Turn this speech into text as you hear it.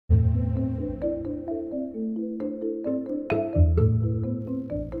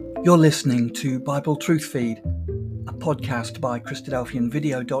You're listening to Bible Truth Feed, a podcast by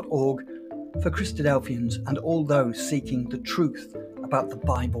Christadelphianvideo.org for Christadelphians and all those seeking the truth about the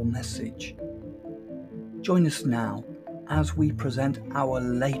Bible message. Join us now as we present our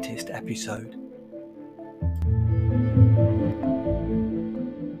latest episode.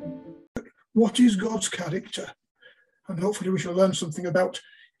 What is God's character? And hopefully we shall learn something about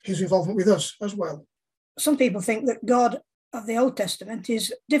his involvement with us as well. Some people think that God of the Old Testament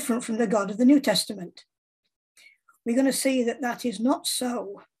is different from the God of the New Testament. We're going to see that that is not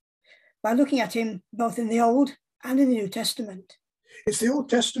so by looking at him both in the Old and in the New Testament. It's the Old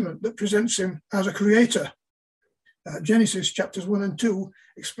Testament that presents him as a creator. Genesis chapters 1 and 2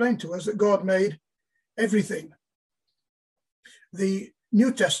 explain to us that God made everything. The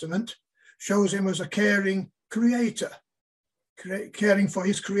New Testament shows him as a caring creator, caring for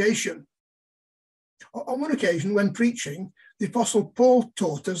his creation. On one occasion, when preaching, the Apostle Paul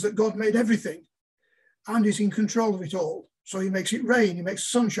taught us that God made everything and is in control of it all. So he makes it rain, he makes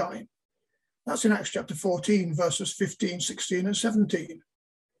sunshine. That's in Acts chapter 14, verses 15, 16, and 17.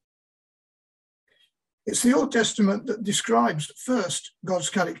 It's the Old Testament that describes first God's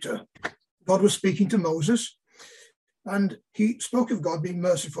character. God was speaking to Moses, and he spoke of God being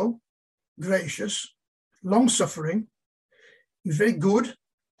merciful, gracious, long-suffering. He's very good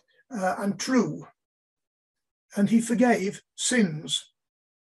and true. And he forgave sins.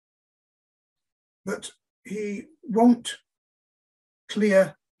 But he won't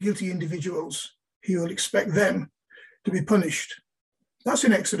clear guilty individuals. He will expect them to be punished. That's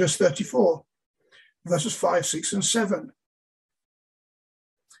in Exodus 34, verses 5, 6, and 7.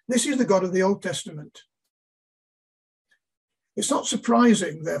 This is the God of the Old Testament. It's not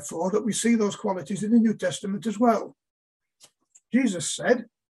surprising, therefore, that we see those qualities in the New Testament as well. Jesus said,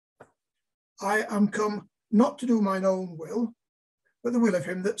 I am come not to do mine own will, but the will of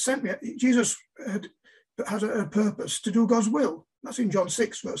him that sent me. Jesus has a purpose to do God's will. That's in John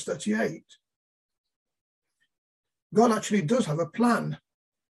 6, verse 38. God actually does have a plan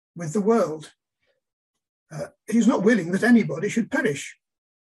with the world. He's not willing that anybody should perish,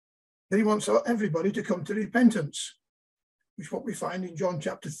 but he wants everybody to come to repentance, which is what we find in John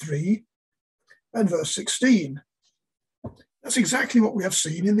chapter 3 and verse 16. That's exactly what we have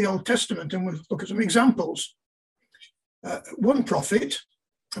seen in the Old Testament, and we'll look at some examples. One prophet,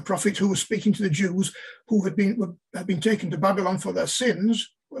 a prophet who was speaking to the Jews who had been taken to Babylon for their sins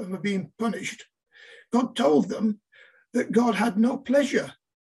and were being punished, God told them that God had no pleasure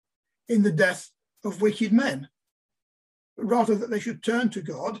in the death of wicked men, but rather that they should turn to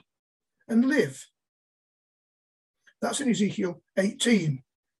God and live. That's in Ezekiel 18,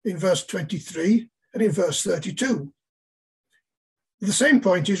 in verse 23 and in verse 32. The same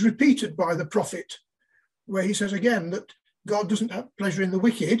point is repeated by the prophet, where he says again that God doesn't have pleasure in the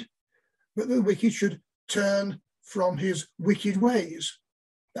wicked, but the wicked should turn from his wicked ways.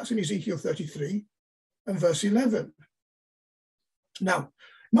 That's in Ezekiel 33 and verse 11. Now,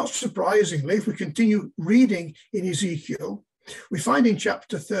 not surprisingly, if we continue reading in Ezekiel, we find in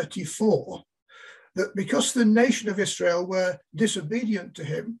chapter 34 that because the nation of Israel were disobedient to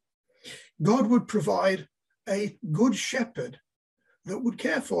him, God would provide a good shepherd that would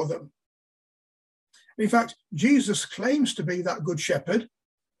care for them. In fact, Jesus claims to be that good shepherd,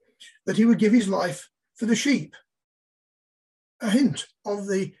 that he would give his life for the sheep. A hint of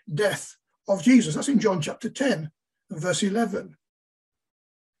the death of Jesus. That's in John chapter 10 and verse 11.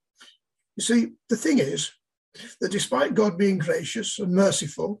 You see, the thing is that despite God being gracious and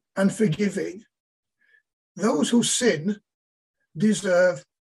merciful and forgiving, those who sin deserve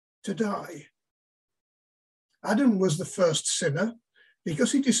to die. Adam was the first sinner.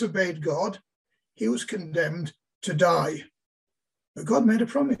 Because he disobeyed God, he was condemned to die. But God made a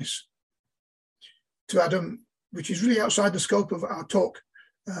promise to Adam, which is really outside the scope of our talk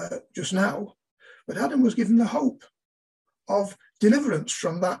just now. But Adam was given the hope of deliverance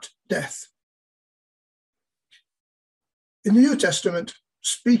from that death. In the New Testament,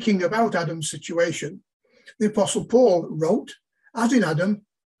 speaking about Adam's situation, the Apostle Paul wrote, as in Adam,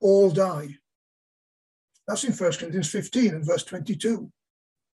 all die. That's in 1 Corinthians 15 and verse 22.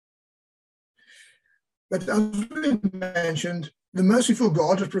 But as we mentioned, the merciful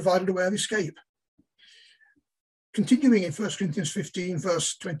God has provided a way of escape. Continuing in 1 Corinthians 15,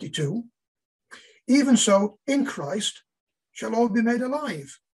 verse 22, even so, in Christ shall all be made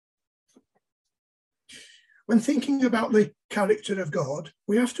alive. When thinking about the character of God,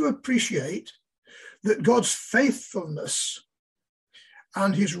 we have to appreciate that God's faithfulness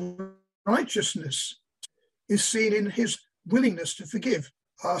and his righteousness is seen in his willingness to forgive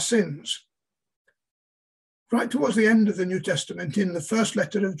our sins. right towards the end of the New Testament, in the first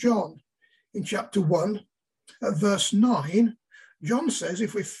letter of John, in chapter 1, at verse 9, John says,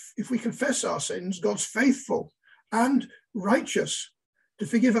 if we confess our sins, God's faithful and righteous to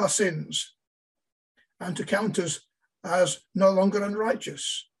forgive our sins and to count us as no longer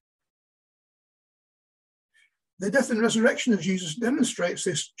unrighteous. The death and resurrection of Jesus demonstrates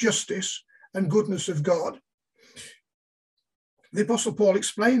this justice and goodness of God. The Apostle Paul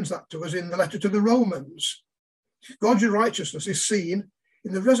explains that to us in the letter to the Romans. God's righteousness is seen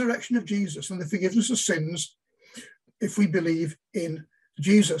in the resurrection of Jesus and the forgiveness of sins if we believe in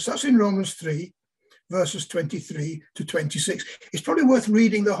Jesus. That's in Romans 3, verses 23 to 26. It's probably worth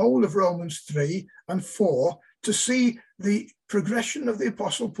reading the whole of Romans 3 and 4 to see the progression of the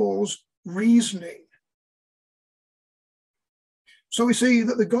Apostle Paul's reasoning. So we see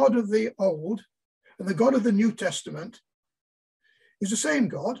that the God of the Old and the God of the New Testament is the same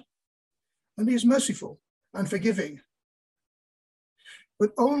God, and he is merciful and forgiving,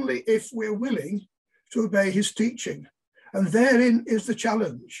 but only if we're willing to obey his teaching. And therein is the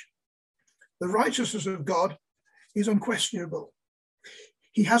challenge. The righteousness of God is unquestionable.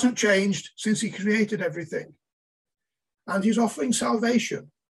 He hasn't changed since he created everything. And he's offering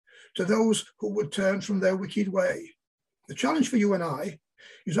salvation to those who would turn from their wicked way. The challenge for you and I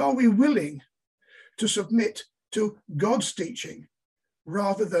is, are we willing to submit to God's teaching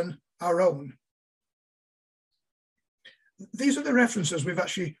rather than our own? These are the references we've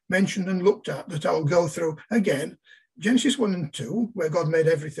actually mentioned and looked at that I'll go through again. Genesis 1 and 2, where God made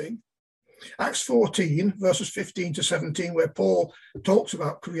everything. Acts 14, verses 15 to 17, where Paul talks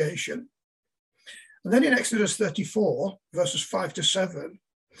about creation. And then in Exodus 34, verses 5 to 7,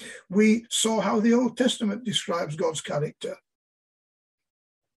 we saw how the Old Testament describes God's character.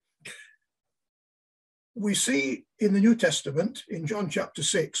 We see in the New Testament, in John chapter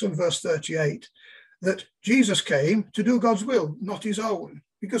 6 and verse 38, that Jesus came to do God's will, not his own,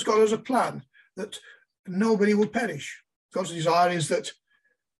 because God has a plan that nobody will perish. God's desire is that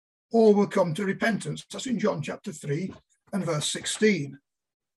all will come to repentance. That's in John chapter 3 and verse 16.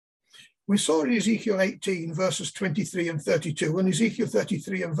 We saw in Ezekiel 18, verses 23 and 32, and Ezekiel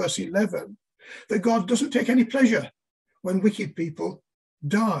 33 and verse 11, that God doesn't take any pleasure when wicked people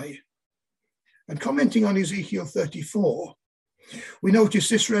die. And commenting on Ezekiel 34, we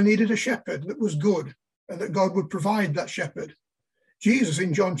noticed Israel needed a shepherd that was good and that God would provide that shepherd. Jesus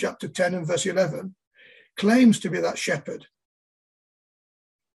in John chapter 10 and verse 11 claims to be that shepherd.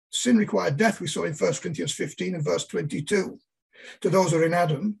 Sin required death, we saw in 1 Corinthians 15 and verse 22, to those who are in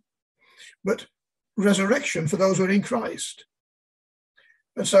Adam, but resurrection for those who are in Christ.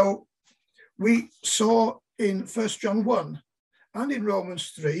 And so we saw in 1 John 1 and in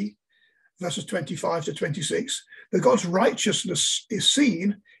Romans 3, verses 25 to 26, that God's righteousness is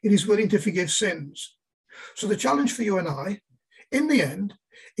seen in his willing to forgive sins. So the challenge for you and I, in the end,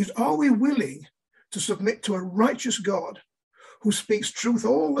 is, are we willing to submit to a righteous God who speaks truth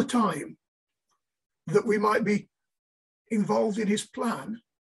all the time, that we might be involved in his plan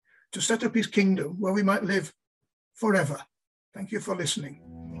to set up his kingdom where we might live forever? Thank you for listening.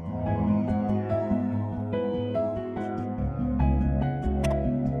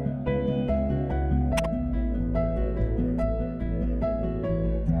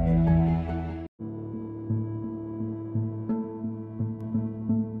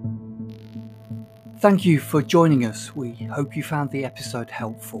 Thank you for joining us. We hope you found the episode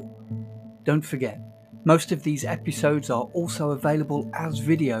helpful. Don't forget, most of these episodes are also available as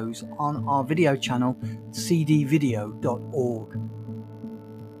videos on our video channel, cdvideo.org.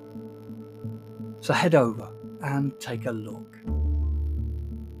 So head over and take a look.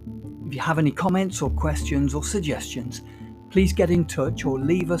 If you have any comments or questions or suggestions, please get in touch or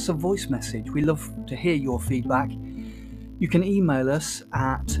leave us a voice message. We love to hear your feedback. You can email us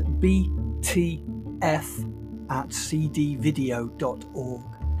at btf@cdvideo.org.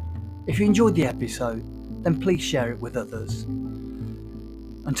 If you enjoyed the episode, then please share it with others.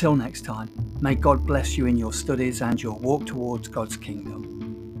 Until next time, may God bless you in your studies and your walk towards God's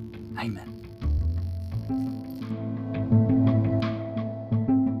kingdom. Amen.